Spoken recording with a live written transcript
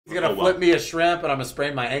He's going to flip me a shrimp and I'm going to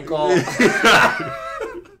sprain my ankle.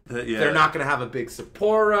 They're not going to have a big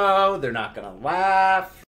Sapporo. They're not going to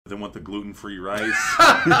laugh. They want the gluten-free rice.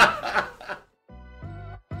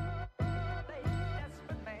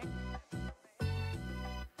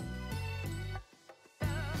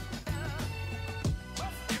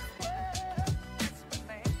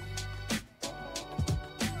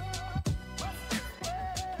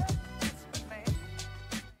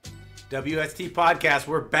 WST Podcast,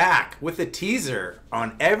 we're back with a teaser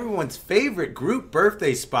on everyone's favorite group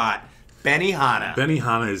birthday spot, Benihana.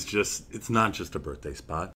 Benihana is it's not just a birthday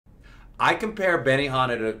spot. I compare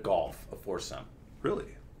Benihana to golf, a foursome. Really?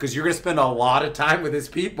 Because you're going to spend a lot of time with his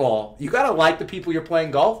people. You got to like the people you're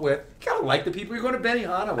playing golf with. You got to like the people you're going to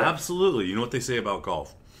Benihana with. Absolutely. You know what they say about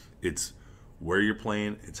golf? It's where you're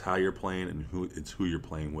playing, it's how you're playing, and who you're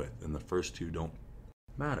playing with. And the first two don't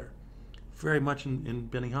matter. Very much in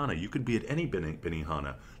Benihana. You could be at any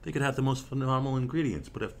Benihana. They could have the most phenomenal ingredients.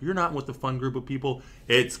 But if you're not with a fun group of people,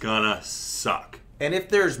 it's gonna suck. And if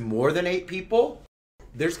there's more than 8 people,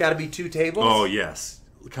 there's got to be 2 tables? Oh, yes.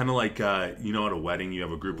 Kind of like, at a wedding, you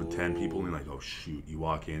have a group of 10 people, and you're like, oh, shoot. You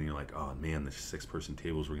walk in, and you're like, oh, man, there's 6-person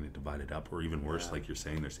tables. We're going to divide it up. Or even worse, like you're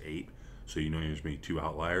saying, there's 8. So you know there's going to be 2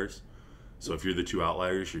 outliers. So if you're the 2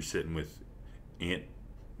 outliers, you're sitting with Aunt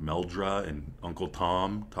Meldra and Uncle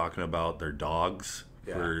Tom talking about their dogs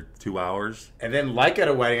for 2 hours. And then, like at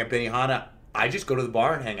a wedding at Benihana, I just go to the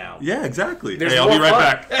bar and hang out. Yeah, exactly. There's I'll be right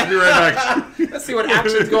back. I'll be right back. Let's see what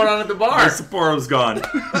action's going on at the bar. My Sapporo's gone.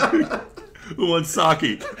 Who wants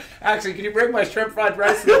sake? Actually, can you bring my shrimp fried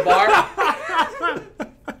rice to the bar?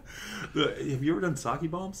 Have you ever done sake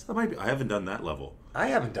bombs? I haven't done that level. I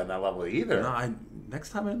haven't done that level either. No, next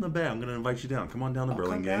time I'm in the Bay, I'm going to invite you down. Come on down to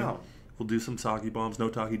Burlingame. We'll do some sake bombs. No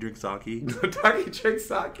talkie, drink sake. No talkie, drink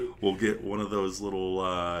sake. We'll get one of those little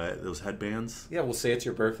those headbands. Yeah, we'll say it's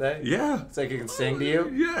your birthday. Yeah. It's like you can sing to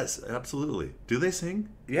you. Yes, absolutely. Do they sing?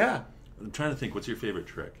 Yeah. I'm trying to think. What's your favorite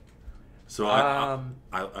trick? So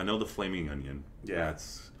I know the flaming onion. Yeah.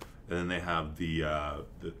 And then they have the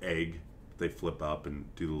egg. They flip up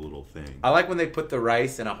and do the little thing. I like when they put the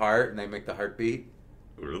rice in a heart and they make the heart beat.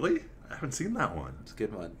 Really? I haven't seen that one. It's a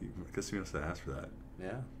good one. I guess you must have asked for that.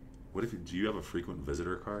 Yeah. Do you have a frequent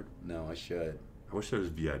visitor card? No, I should. I wish there was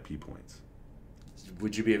VIP points.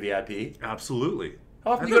 Would you be a VIP? Absolutely.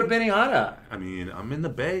 How often do you go to Benihana? I mean, I'm in the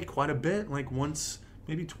Bay quite a bit, like once,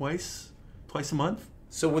 maybe twice a month.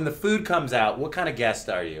 So when the food comes out, what kind of guest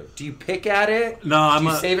are you? Do you pick at it? No, Do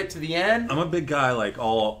you save it to the end? I'm a big guy. Like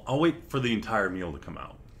I'll wait for the entire meal to come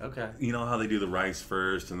out. Okay. You know how they do the rice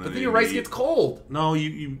first, and then but then your rice gets cold. No,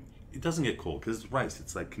 it doesn't get cold because it's rice.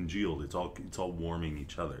 It's like congealed. It's all warming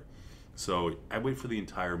each other. So I wait for the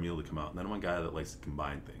entire meal to come out, and then I'm a guy that likes to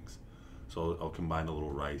combine things. So I'll combine a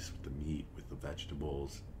little rice with the meat, with the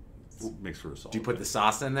vegetables, mix for a sauce. Do you put the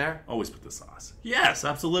sauce in there? Always put the sauce. Yes,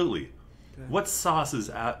 absolutely. Okay. What sauce is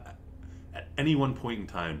at any one point in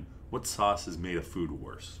time? What sauce has made a food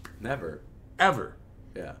worse? Never. Ever.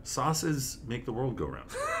 Yeah. Sauces make the world go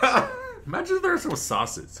round. Imagine if there's no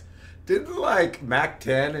sauces. Didn't like Mac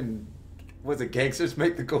 10 and was it Gangsters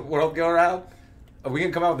make the world go round? Are we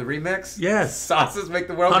going to come out with a remix? Yes. Sauces make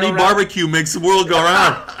the world go round? round? Honey barbecue makes the world go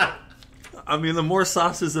round. I mean, the more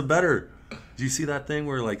sauces, the better. Do you see that thing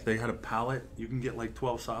where, like, they had a pallet? You can get, like,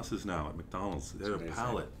 12 sauces now at McDonald's. They had a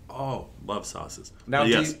pallet. Oh, love sauces. Now,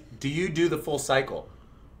 do you do the full cycle?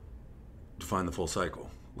 Define the full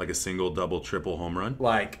cycle. Like a single, double, triple home run?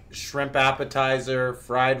 Like shrimp appetizer,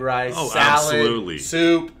 fried rice, salad, absolutely.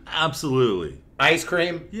 Soup. Absolutely. Ice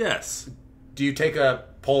cream? Yes. Do you take a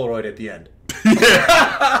Polaroid at the end?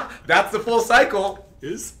 Yeah. That's the full cycle.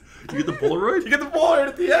 You get the Polaroid? You get the Polaroid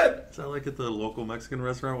at the end. Is that like at the local Mexican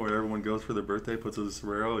restaurant where everyone goes for their birthday, puts a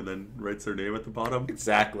sombrero, and then writes their name at the bottom?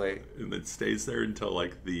 Exactly. And it stays there until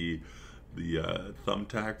like the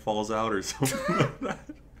thumbtack falls out or something like that.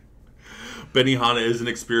 Benihana is an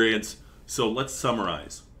experience. So let's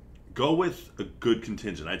summarize. Go with a good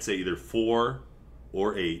contingent. I'd say either 4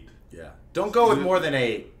 or 8. Yeah. Don't go with more than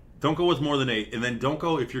 8. Don't go with more than 8. And then don't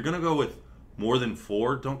go, if you're going to go with more than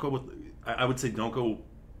 4, don't go with, I would say don't go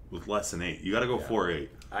with less than 8. You got to go 4 or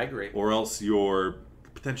 8. I agree. Or else you're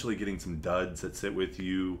potentially getting some duds that sit with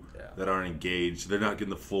you that aren't engaged. They're not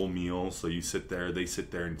getting the full meal. So you sit there, they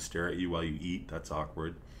sit there and stare at you while you eat. That's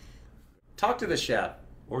awkward. Talk to the chef.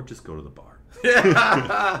 Or just go to the bar.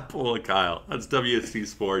 Pull a Kyle. That's WST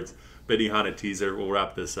Sports. Benihana teaser. We'll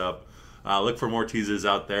wrap this up. Look for more teasers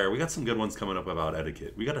out there. We got some good ones coming up about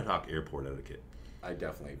etiquette. We got to talk airport etiquette. I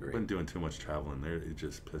definitely agree. I've been doing too much traveling there. It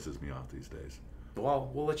just pisses me off these days. Well,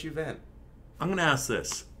 we'll let you vent. I'm going to ask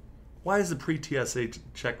this. Why is the pre-TSA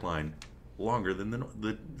check line longer than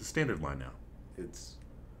the standard line now. It's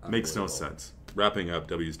Makes no sense. Wrapping up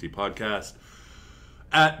WST Podcast.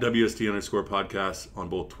 At WST_podcast on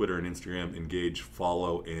both Twitter and Instagram. Engage,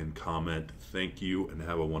 follow, and comment. Thank you, and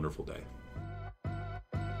have a wonderful day.